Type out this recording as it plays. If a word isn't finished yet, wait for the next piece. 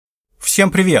Всем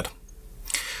привет!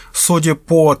 Судя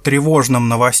по тревожным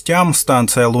новостям,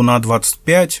 станция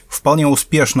Луна-25, вполне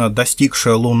успешно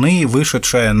достигшая Луны,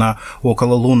 вышедшая на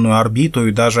окололунную орбиту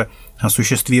и даже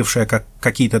осуществившая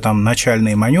какие-то там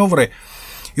начальные маневры,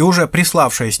 и уже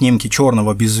приславшая снимки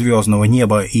черного беззвездного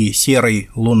неба и серой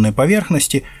лунной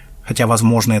поверхности, хотя,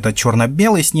 возможно, это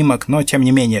черно-белый снимок, но тем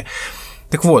не менее.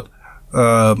 Так вот,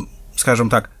 скажем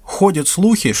так, ходят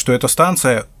слухи, что эта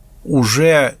станция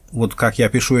уже, вот как я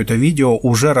пишу это видео,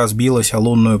 уже разбилась о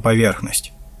лунную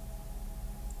поверхность.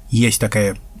 Есть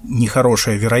такая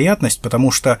нехорошая вероятность, потому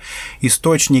что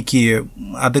источники,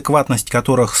 адекватность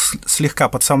которых слегка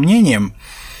под сомнением,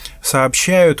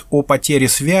 сообщают о потере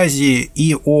связи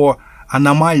и о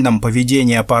аномальном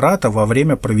поведении аппарата во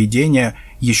время проведения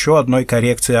еще одной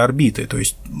коррекции орбиты, то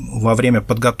есть во время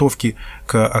подготовки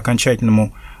к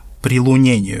окончательному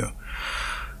прилунению.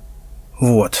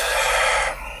 Вот.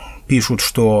 Пишут,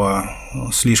 что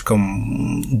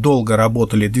слишком долго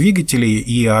работали двигатели,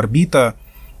 и орбита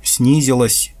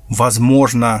снизилась,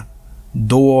 возможно,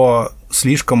 до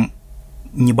слишком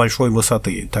небольшой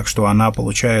высоты, так что она,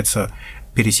 получается,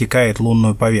 пересекает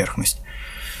лунную поверхность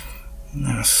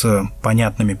с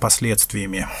понятными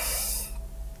последствиями.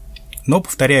 Но,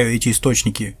 повторяю, эти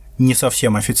источники не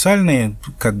совсем официальные,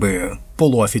 как бы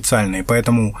полуофициальные,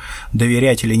 поэтому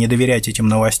доверять или не доверять этим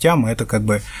новостям – это как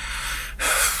бы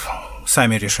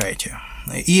сами решайте.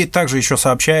 И также еще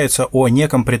сообщается о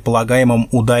неком предполагаемом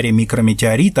ударе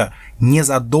микрометеорита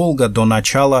незадолго до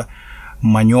начала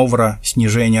маневра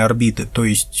снижения орбиты. То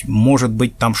есть, может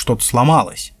быть, там что-то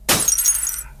сломалось.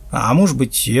 А может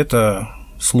быть, это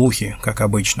слухи, как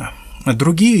обычно.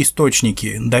 Другие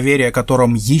источники, доверие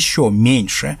которым еще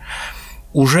меньше,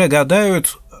 уже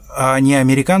гадают, а не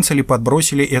американцы ли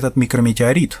подбросили этот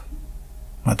микрометеорит.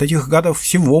 От этих гадов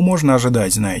всего можно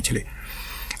ожидать, знаете ли.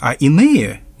 А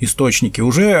иные источники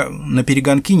уже на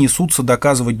перегонки несутся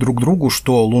доказывать друг другу,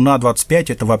 что Луна-25 –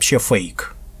 это вообще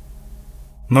фейк.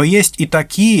 Но есть и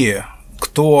такие,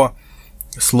 кто,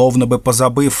 словно бы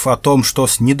позабыв о том, что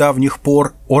с недавних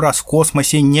пор о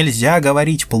Роскосмосе нельзя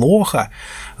говорить плохо,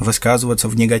 высказываться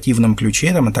в негативном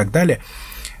ключе там, и так далее,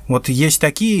 вот есть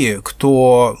такие,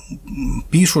 кто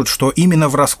пишут, что именно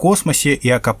в Роскосмосе и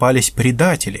окопались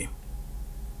предатели.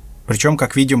 Причем,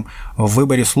 как видим, в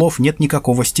выборе слов нет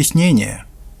никакого стеснения.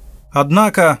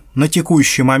 Однако на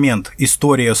текущий момент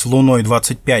история с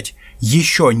Луной-25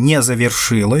 еще не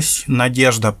завершилась,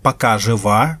 надежда пока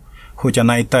жива, хоть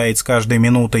она и тает с каждой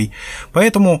минутой,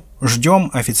 поэтому ждем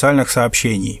официальных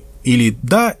сообщений. Или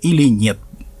да, или нет.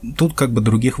 Тут как бы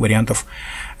других вариантов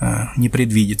не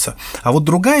предвидится. А вот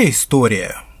другая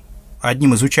история,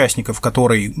 одним из участников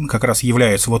которой как раз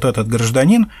является вот этот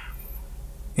гражданин,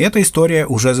 эта история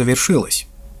уже завершилась.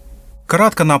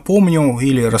 Кратко напомню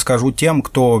или расскажу тем,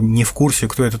 кто не в курсе,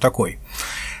 кто это такой.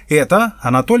 Это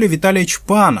Анатолий Витальевич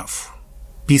Панов,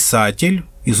 писатель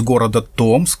из города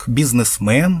Томск,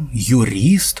 бизнесмен,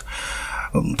 юрист,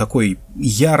 такой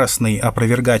яростный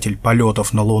опровергатель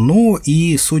полетов на Луну,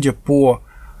 и, судя по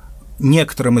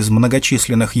некоторым из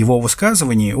многочисленных его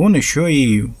высказываний, он еще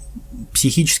и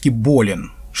психически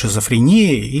болен.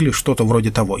 Шизофрения или что-то вроде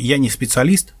того. Я не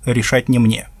специалист, решать не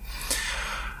мне.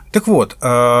 Так вот,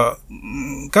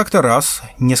 как-то раз,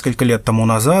 несколько лет тому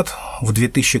назад, в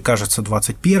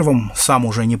 2021, сам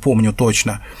уже не помню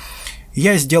точно,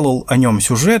 я сделал о нем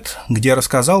сюжет, где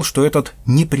рассказал, что этот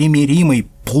непримиримый,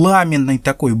 пламенный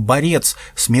такой борец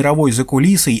с мировой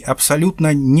закулисой,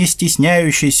 абсолютно не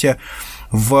стесняющийся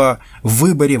в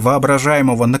выборе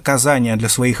воображаемого наказания для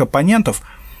своих оппонентов,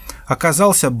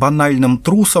 оказался банальным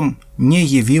трусом, не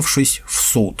явившись в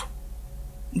суд.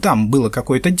 Там было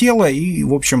какое-то дело, и,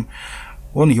 в общем,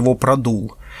 он его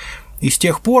продул. И с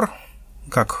тех пор,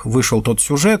 как вышел тот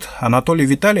сюжет, Анатолий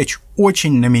Витальевич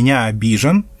очень на меня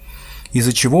обижен,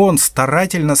 из-за чего он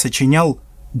старательно сочинял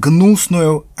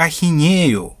гнусную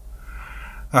ахинею,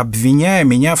 обвиняя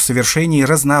меня в совершении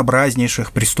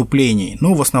разнообразнейших преступлений,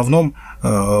 ну, в основном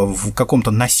в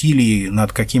каком-то насилии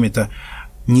над какими-то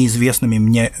неизвестными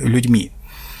мне людьми.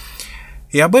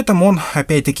 И об этом он,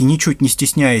 опять-таки, ничуть не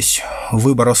стесняясь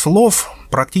выбора слов,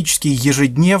 практически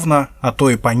ежедневно, а то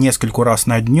и по нескольку раз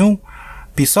на дню,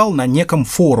 писал на неком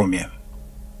форуме.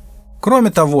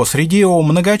 Кроме того, среди его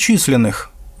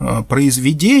многочисленных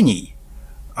произведений,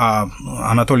 а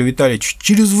Анатолий Витальевич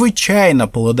чрезвычайно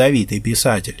плодовитый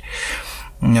писатель,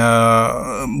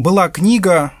 была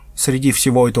книга. Среди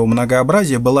всего этого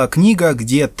многообразия была книга,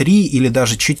 где 3 или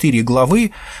даже 4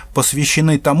 главы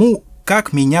посвящены тому,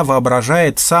 как меня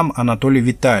воображает сам Анатолий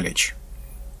Витальевич.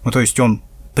 Ну, то есть он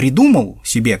придумал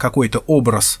себе какой-то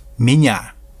образ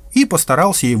меня и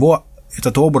постарался его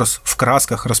этот образ в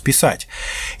красках расписать.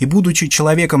 И, будучи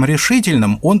человеком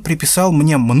решительным, он приписал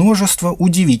мне множество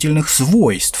удивительных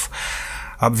свойств.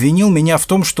 Обвинил меня в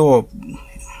том, что,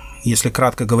 если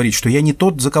кратко говорить, что я не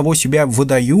тот, за кого себя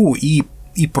выдаю и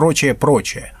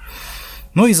прочее.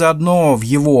 Ну и заодно в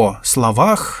его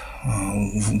словах,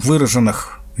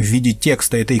 выраженных в виде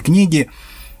текста этой книги,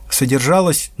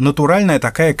 содержалась натуральная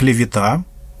такая клевета,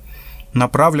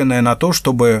 направленная на то,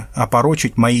 чтобы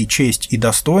опорочить мои честь и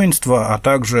достоинство, а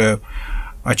также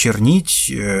очернить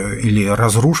или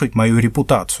разрушить мою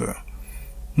репутацию,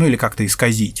 ну или как-то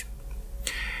исказить.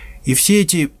 И все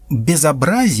эти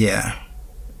безобразия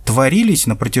творились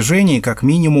на протяжении как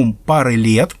минимум пары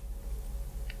лет,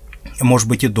 может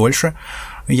быть и дольше.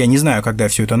 Я не знаю, когда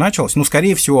все это началось, но,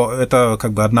 скорее всего, это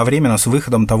как бы одновременно с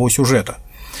выходом того сюжета.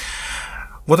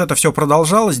 Вот это все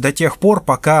продолжалось до тех пор,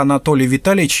 пока Анатолий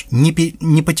Витальевич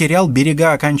не потерял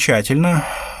берега окончательно,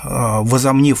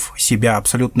 возомнив себя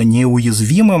абсолютно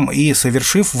неуязвимым и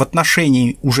совершив в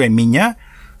отношении уже меня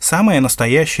самое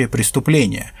настоящее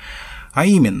преступление. А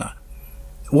именно,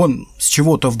 он с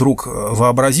чего-то вдруг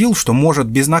вообразил, что может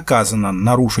безнаказанно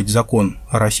нарушить закон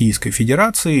Российской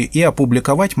Федерации и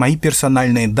опубликовать мои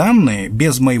персональные данные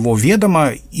без моего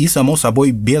ведома и, само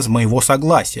собой, без моего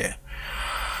согласия.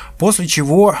 После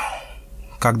чего,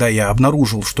 когда я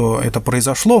обнаружил, что это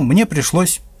произошло, мне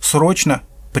пришлось срочно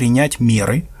принять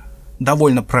меры,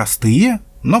 довольно простые,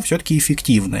 но все-таки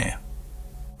эффективные.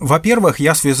 Во-первых,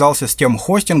 я связался с тем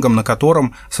хостингом, на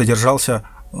котором содержался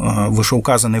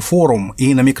вышеуказанный форум,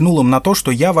 и намекнул им на то,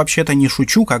 что я вообще-то не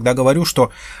шучу, когда говорю,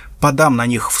 что подам на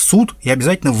них в суд и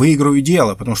обязательно выиграю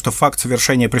дело, потому что факт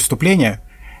совершения преступления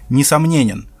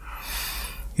несомненен.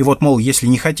 И вот, мол, если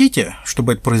не хотите,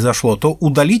 чтобы это произошло, то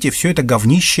удалите все это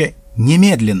говнище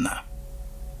немедленно.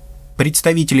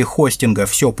 Представители хостинга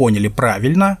все поняли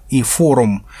правильно, и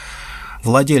форум,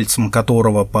 владельцем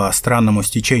которого по странному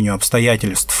стечению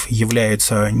обстоятельств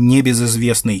является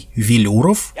небезызвестный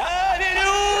Велюров,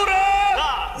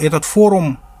 этот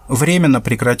форум временно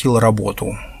прекратил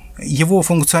работу. Его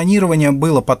функционирование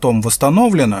было потом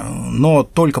восстановлено, но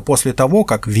только после того,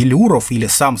 как Велюров или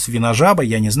сам свиножаба,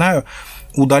 я не знаю,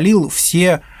 удалил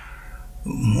все,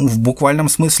 в буквальном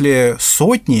смысле,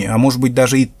 сотни, а может быть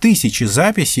даже и тысячи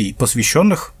записей,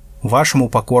 посвященных вашему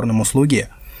покорному слуге.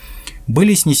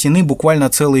 Были снесены буквально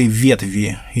целые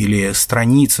ветви или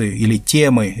страницы или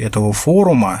темы этого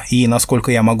форума, и,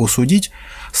 насколько я могу судить,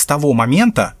 с того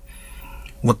момента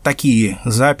вот такие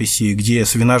записи, где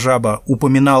свиножаба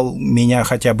упоминал меня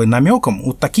хотя бы намеком,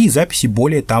 вот такие записи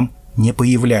более там не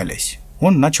появлялись.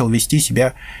 Он начал вести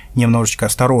себя немножечко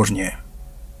осторожнее.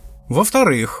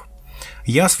 Во-вторых,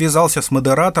 я связался с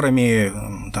модераторами,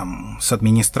 с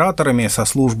администраторами, со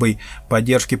службой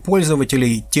поддержки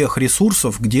пользователей тех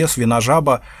ресурсов, где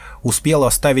свиножаба успел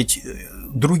оставить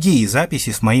другие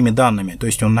записи с моими данными. То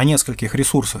есть он на нескольких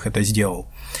ресурсах это сделал.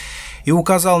 И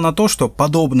указал на то, что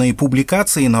подобные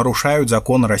публикации нарушают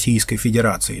закон Российской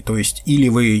Федерации. То есть или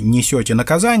вы несете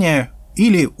наказание,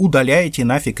 или удаляете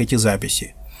нафиг эти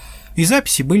записи. И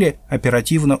записи были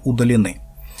оперативно удалены.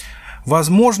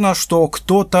 Возможно, что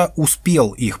кто-то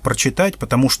успел их прочитать,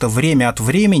 потому что время от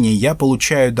времени я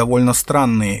получаю довольно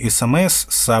странные СМС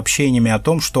с сообщениями о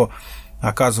том, что,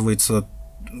 оказывается,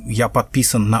 я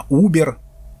подписан на Uber,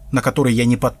 на который я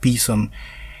не подписан,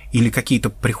 или какие-то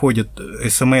приходят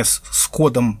СМС с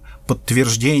кодом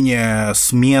подтверждения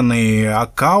смены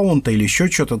аккаунта или еще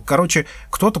что-то. Короче,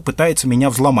 кто-то пытается меня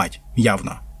взломать,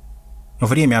 явно.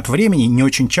 Время от времени, не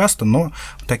очень часто, но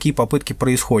такие попытки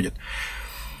происходят.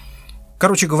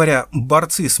 Короче говоря,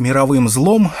 борцы с мировым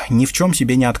злом ни в чем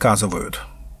себе не отказывают.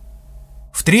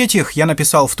 В-третьих, я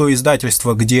написал в то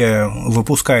издательство, где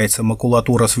выпускается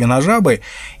макулатура свиножабы,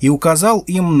 и указал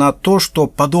им на то, что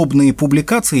подобные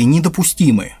публикации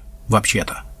недопустимы,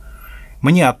 вообще-то.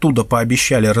 Мне оттуда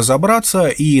пообещали разобраться,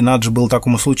 и надо же было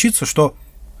такому случиться, что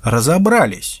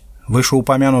разобрались.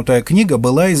 Вышеупомянутая книга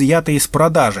была изъята из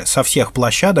продажи со всех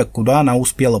площадок, куда она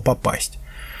успела попасть.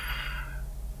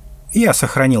 Я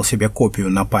сохранил себе копию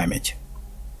на память.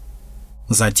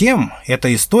 Затем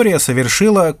эта история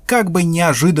совершила как бы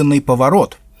неожиданный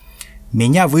поворот.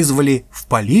 Меня вызвали в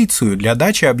полицию для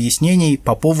дачи объяснений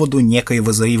по поводу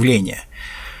некоего заявления.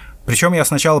 Причем я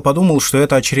сначала подумал, что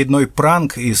это очередной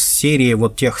пранк из серии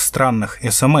вот тех странных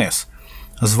СМС.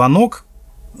 Звонок,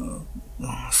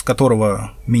 с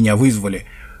которого меня вызвали,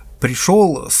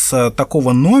 пришел с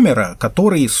такого номера,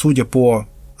 который, судя по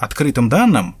открытым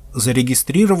данным,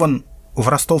 зарегистрирован в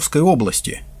Ростовской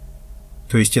области.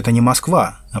 То есть это не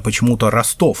Москва, а почему-то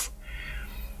Ростов.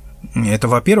 Это,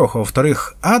 во-первых.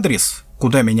 Во-вторых, адрес,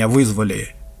 куда меня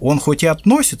вызвали, он хоть и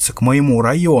относится к моему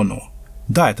району,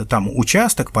 Да, это там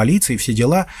участок, полиция, все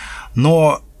дела,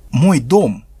 но мой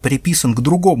дом приписан к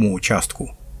другому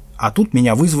участку. А тут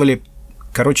меня вызвали,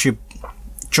 короче,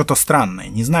 что-то странное.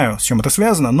 Не знаю, с чем это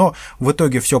связано, но в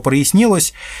итоге все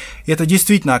прояснилось. Это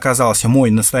действительно оказался мой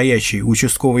настоящий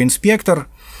участковый инспектор.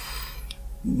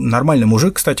 Нормальный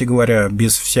мужик, кстати говоря,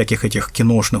 без всяких этих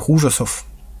киношных ужасов.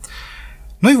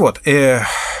 Ну и вот,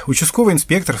 участковый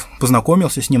инспектор,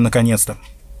 познакомился с ним наконец-то.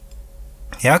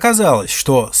 И оказалось,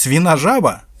 что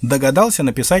свиножаба догадался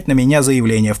написать на меня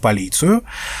заявление в полицию,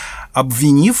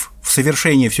 обвинив в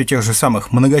совершении все тех же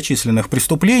самых многочисленных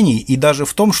преступлений и даже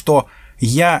в том, что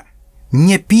я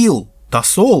не пил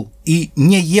тосол и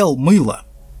не ел мыло.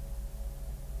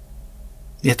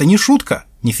 Это не шутка,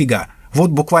 нифига. Вот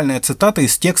буквальная цитата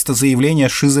из текста заявления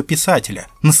шизописателя.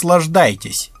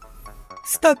 Наслаждайтесь.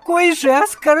 С такой же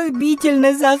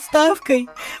оскорбительной заставкой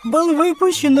был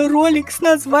выпущен ролик с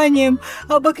названием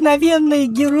 «Обыкновенные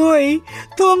герои.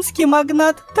 Томский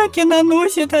магнат так и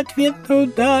наносит ответный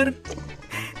удар».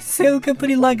 Ссылка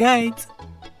прилагается.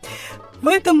 В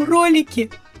этом ролике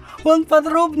он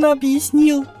подробно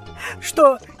объяснил,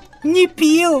 что не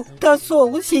пил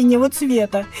тосол синего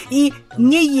цвета и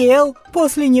не ел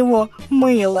после него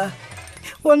мыло.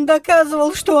 Он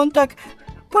доказывал, что он так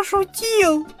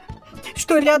пошутил,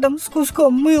 что рядом с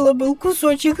куском мыла был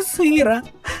кусочек сыра,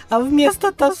 а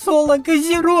вместо тосола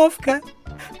газировка.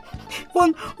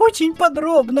 Он очень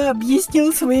подробно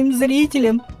объяснил своим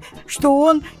зрителям, что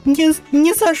он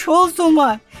не сошел с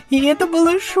ума, и это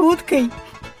было шуткой.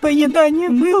 Поедание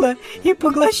мыла и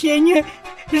поглощение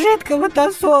жидкого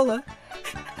тосола.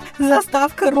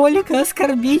 Заставка ролика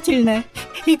оскорбительная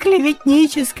и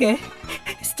клеветническая,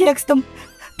 с текстом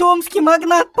 «Томский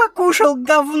магнат покушал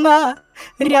говна»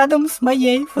 рядом с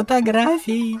моей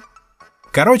фотографией.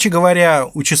 Короче говоря,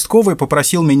 участковый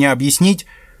попросил меня объяснить,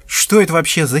 что это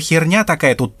вообще за херня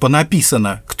такая тут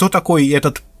понаписана, кто такой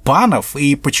этот Панов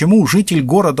и почему житель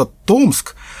города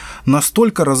Томск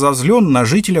настолько разозлен на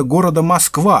жителя города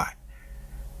Москва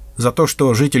за то,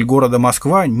 что житель города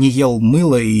Москва не ел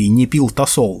мыло и не пил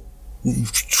тосол.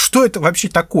 Что это вообще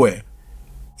такое?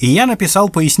 И я написал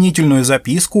пояснительную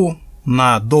записку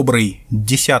на добрый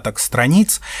 10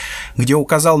 страниц, где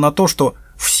указал на то, что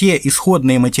все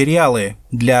исходные материалы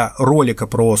для ролика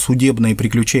про судебные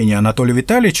приключения Анатолия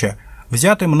Витальевича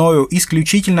взяты мною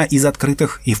исключительно из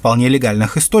открытых и вполне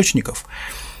легальных источников,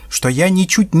 что я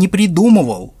ничуть не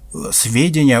придумывал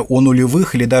сведения о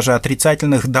нулевых или даже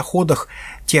отрицательных доходах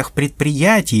тех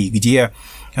предприятий, где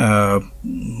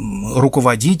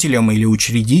руководителем или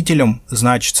учредителем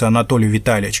значится Анатолий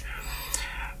Витальевич.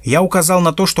 Я указал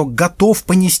на то, что готов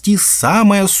понести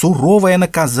самое суровое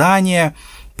наказание,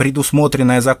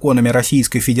 предусмотренное законами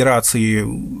Российской Федерации,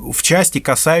 в части,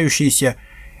 касающейся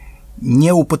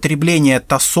неупотребления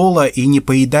тосола и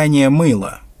непоедания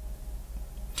мыла.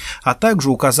 А также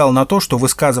указал на то, что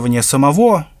высказывание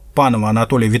самого Панова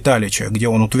Анатолия Витальевича, где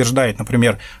он утверждает,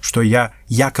 например, что я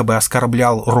якобы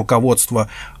оскорблял руководство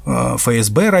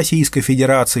ФСБ Российской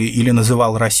Федерации или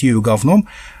называл Россию говном,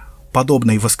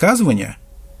 подобные высказывания –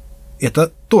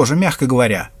 это тоже, мягко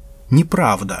говоря,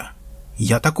 неправда.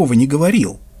 Я такого не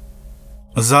говорил.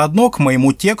 Заодно к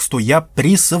моему тексту я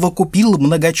присовокупил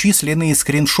многочисленные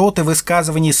скриншоты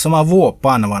высказываний самого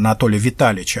Панова Анатолия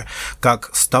Витальевича, как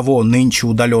с того нынче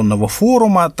удаленного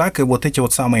форума, так и вот эти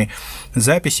вот самые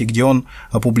записи, где он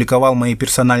опубликовал мои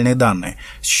персональные данные.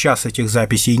 Сейчас этих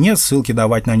записей нет, ссылки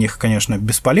давать на них, конечно,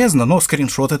 бесполезно, но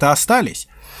скриншоты-то остались.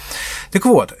 Так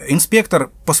вот, инспектор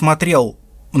посмотрел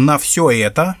на все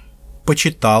это,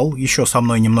 почитал, еще со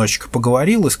мной немножечко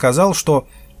поговорил и сказал, что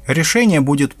решение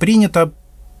будет принято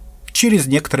через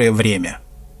некоторое время.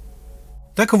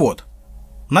 Так вот,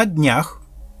 на днях,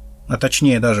 а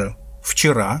точнее даже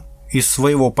вчера, из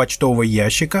своего почтового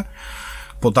ящика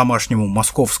по домашнему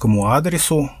московскому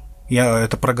адресу, я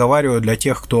это проговариваю для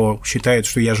тех, кто считает,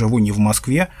 что я живу не в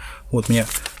Москве, вот мне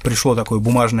пришло такое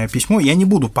бумажное письмо, я не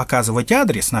буду показывать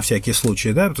адрес на всякий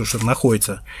случай, да, потому что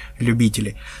находятся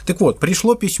любители. Так вот,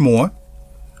 пришло письмо,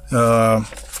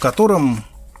 в котором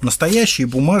настоящие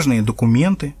бумажные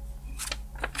документы,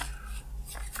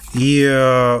 и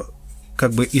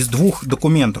как бы из двух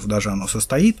документов даже оно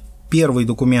состоит. Первый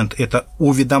документ – это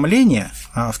уведомление,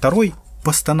 а второй –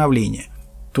 постановление.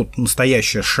 Тут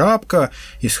настоящая шапка,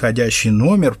 исходящий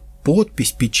номер,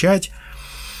 подпись, печать.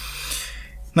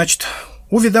 Значит,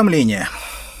 уведомление,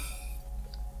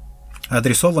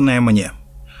 адресованное мне.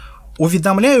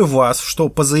 Уведомляю вас, что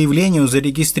по заявлению,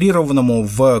 зарегистрированному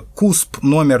в КУСП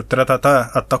номер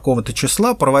тра-та-та от такого-то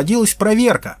числа, проводилась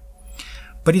проверка.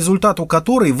 по результату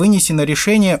которой вынесено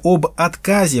решение об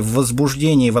отказе в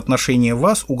возбуждении в отношении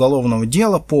вас уголовного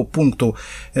дела по пункту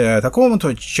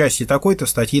такому-то, части такой-то,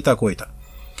 статьи такой-то.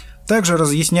 Также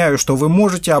разъясняю, что вы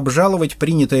можете обжаловать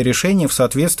принятое решение в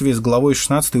соответствии с главой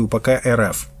 16 УПК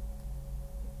РФ.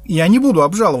 Я не буду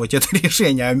обжаловать это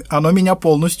решение, оно меня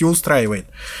полностью устраивает.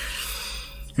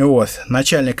 Вот,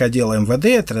 начальник отдела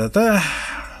МВД, та-та-та,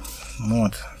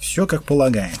 вот, все как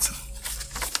полагается.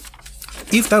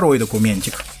 И второй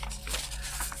документик.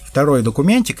 Второй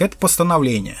документик – это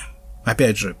постановление.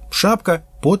 Опять же, шапка,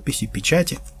 подписи,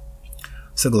 печати.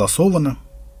 Согласовано.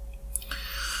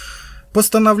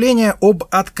 Постановление об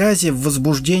отказе в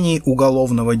возбуждении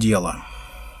уголовного дела.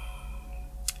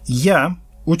 Я,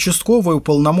 участковый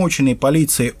уполномоченный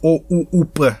полиции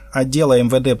ОУУП отдела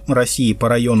МВД России по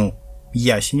району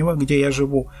Ясенево, где я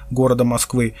живу, города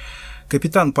Москвы,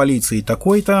 капитан полиции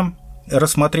такой-то,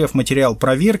 рассмотрев материал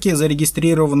проверки,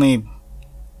 зарегистрированный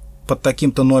под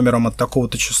таким-то номером от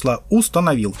такого-то числа,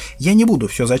 установил. Я не буду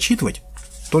все зачитывать,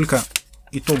 только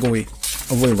итоговый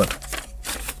вывод.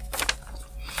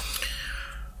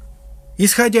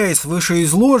 Исходя из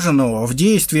вышеизложенного, в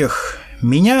действиях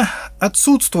меня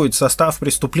отсутствует состав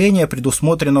преступления,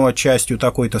 предусмотренного частью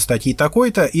такой-то статьи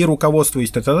такой-то, и,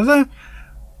 руководствуясь та-та-та-та,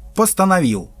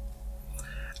 постановил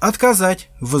отказать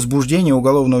в возбуждении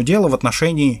уголовного дела в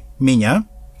отношении меня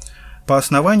по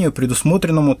основанию,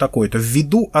 предусмотренному такой-то,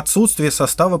 ввиду отсутствия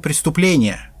состава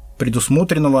преступления,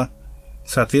 предусмотренного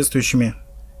соответствующими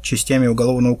частями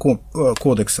Уголовного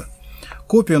кодекса.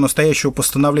 Копию настоящего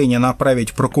постановления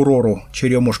направить прокурору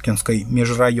Черемушкинской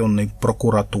межрайонной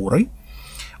прокуратуры.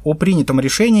 О принятом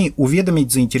решении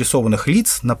уведомить заинтересованных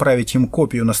лиц, направить им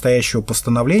копию настоящего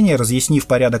постановления, разъяснив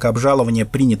порядок обжалования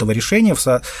принятого решения в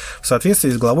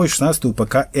соответствии с главой 16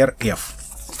 УПК РФ.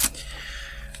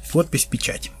 Подпись,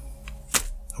 печать.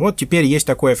 Вот теперь есть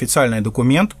такой официальный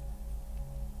документ.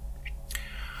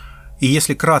 И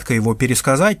если кратко его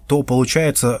пересказать, то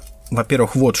получается,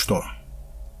 во-первых, вот что.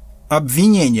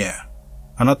 Обвинение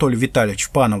Анатолия Витальевича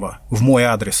Панова в мой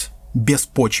адрес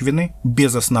беспочвенны,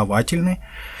 безосновательны,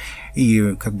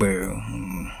 и как бы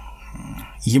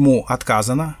ему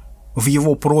отказано в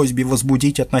его просьбе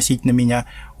возбудить относительно меня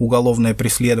уголовное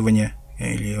преследование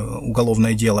или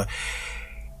уголовное дело.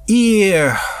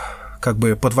 И как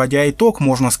бы подводя итог,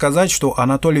 можно сказать, что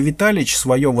Анатолий Витальевич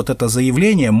свое вот это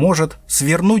заявление может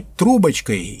свернуть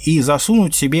трубочкой и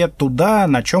засунуть себе туда,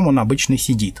 на чем он обычно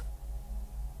сидит.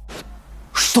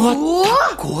 Что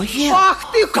такое?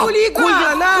 Ах ты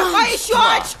хулиган, а еще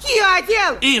очки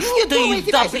одел! Ишь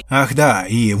ты, Ах да,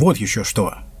 и вот еще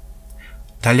что.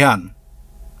 Толян,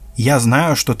 я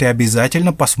знаю, что ты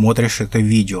обязательно посмотришь это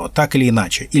видео, так или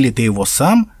иначе. Или ты его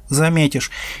сам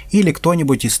заметишь, или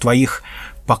кто-нибудь из твоих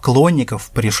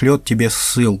поклонников пришлет тебе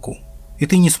ссылку, и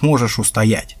ты не сможешь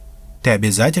устоять. Ты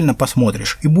обязательно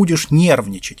посмотришь и будешь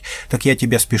нервничать, так я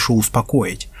тебя спешу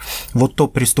успокоить. Вот то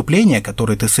преступление,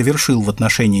 которое ты совершил в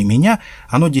отношении меня,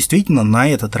 оно действительно на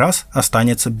этот раз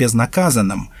останется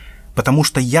безнаказанным, потому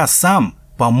что я сам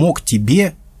помог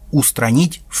тебе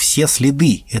устранить все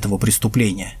следы этого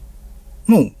преступления.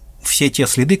 Ну, все те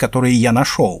следы, которые я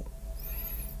нашел.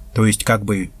 То есть, как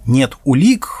бы, нет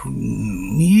улик,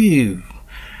 и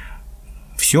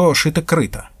все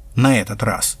шито-крыто на этот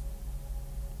раз.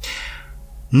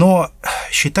 Но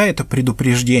считай это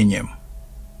предупреждением.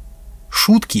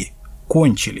 Шутки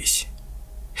кончились.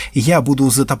 Я буду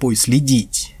за тобой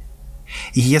следить.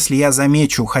 И если я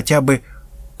замечу хотя бы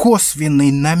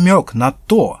косвенный намек на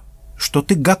то, что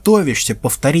ты готовишься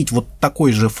повторить вот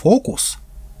такой же фокус,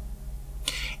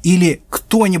 или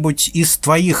кто-нибудь из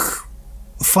твоих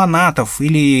фанатов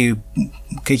или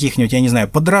каких-нибудь, я не знаю,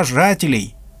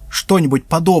 подражателей что-нибудь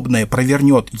подобное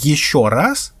провернет еще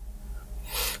раз,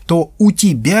 то у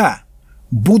тебя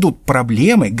будут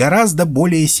проблемы гораздо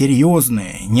более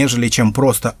серьезные, нежели чем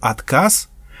просто отказ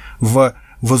в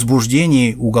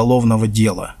возбуждении уголовного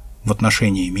дела в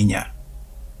отношении меня.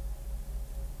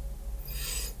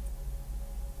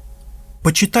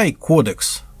 Почитай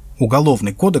кодекс,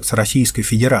 Уголовный кодекс Российской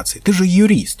Федерации. Ты же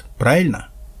юрист, правильно?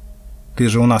 Ты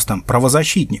же у нас там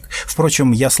правозащитник.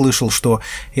 Впрочем, я слышал, что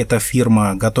эта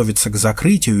фирма готовится к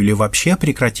закрытию или вообще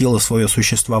прекратила свое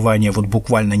существование вот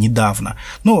буквально недавно.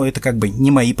 Но это как бы не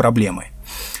мои проблемы.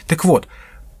 Так вот,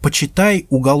 почитай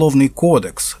Уголовный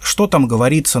кодекс. Что там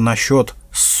говорится насчет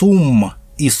сумм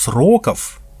и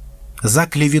сроков за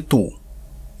клевету?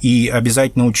 И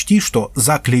обязательно учти, что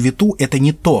за клевету это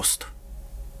не тост.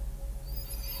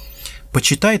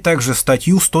 Почитай также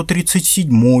статью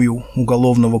 137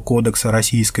 Уголовного кодекса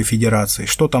Российской Федерации.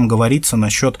 Что там говорится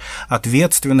насчет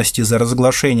ответственности за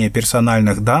разглашение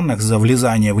персональных данных, за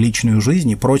влезание в личную жизнь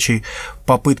и прочие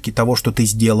попытки того, что ты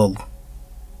сделал.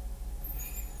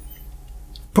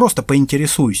 Просто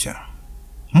поинтересуйся.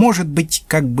 Может быть,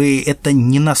 как бы это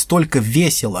не настолько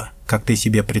весело, как ты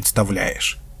себе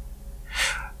представляешь.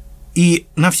 И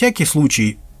на всякий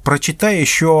случай прочитай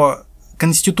еще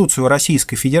Конституцию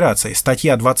Российской Федерации,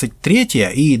 статья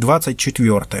 23 и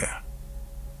 24.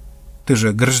 Ты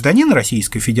же гражданин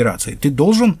Российской Федерации, ты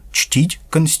должен чтить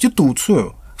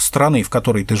Конституцию страны, в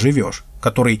которой ты живешь,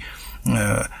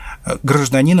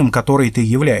 гражданином которой ты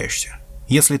являешься.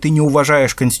 Если ты не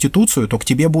уважаешь Конституцию, то к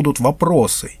тебе будут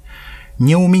вопросы.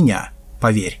 Не у меня,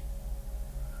 поверь.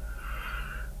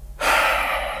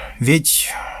 Ведь,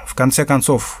 в конце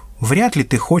концов, вряд ли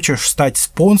ты хочешь стать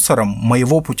спонсором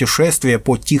моего путешествия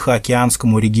по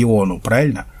Тихоокеанскому региону,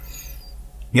 правильно?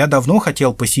 Я давно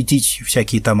хотел посетить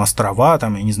всякие там острова,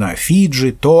 там, я не знаю,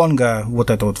 Фиджи, Тонга, вот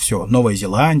это вот все, Новая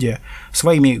Зеландия,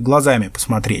 своими глазами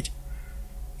посмотреть.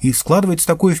 И складывается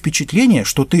такое впечатление,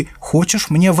 что ты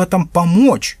хочешь мне в этом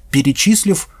помочь,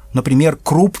 перечислив, например,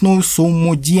 крупную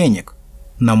сумму денег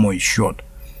на мой счет.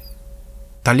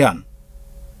 Толян,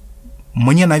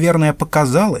 мне, наверное,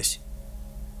 показалось,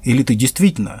 или ты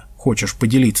действительно хочешь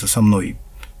поделиться со мной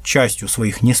частью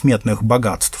своих несметных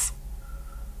богатств?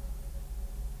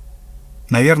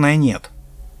 Наверное, нет.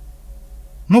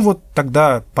 Ну вот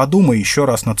тогда подумай еще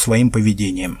раз над своим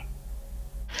поведением.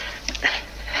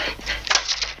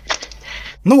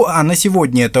 Ну, а на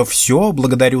сегодня это все.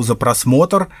 Благодарю за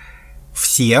просмотр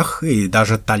всех, и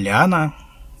даже Толяна,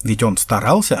 ведь он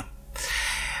старался.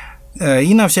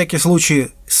 И на всякий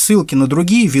случай ссылки на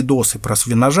другие видосы про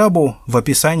свиножабу в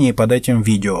описании под этим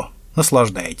видео.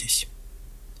 Наслаждайтесь.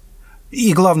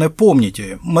 И главное,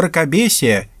 помните,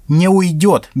 мракобесие не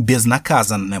уйдет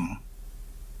безнаказанным.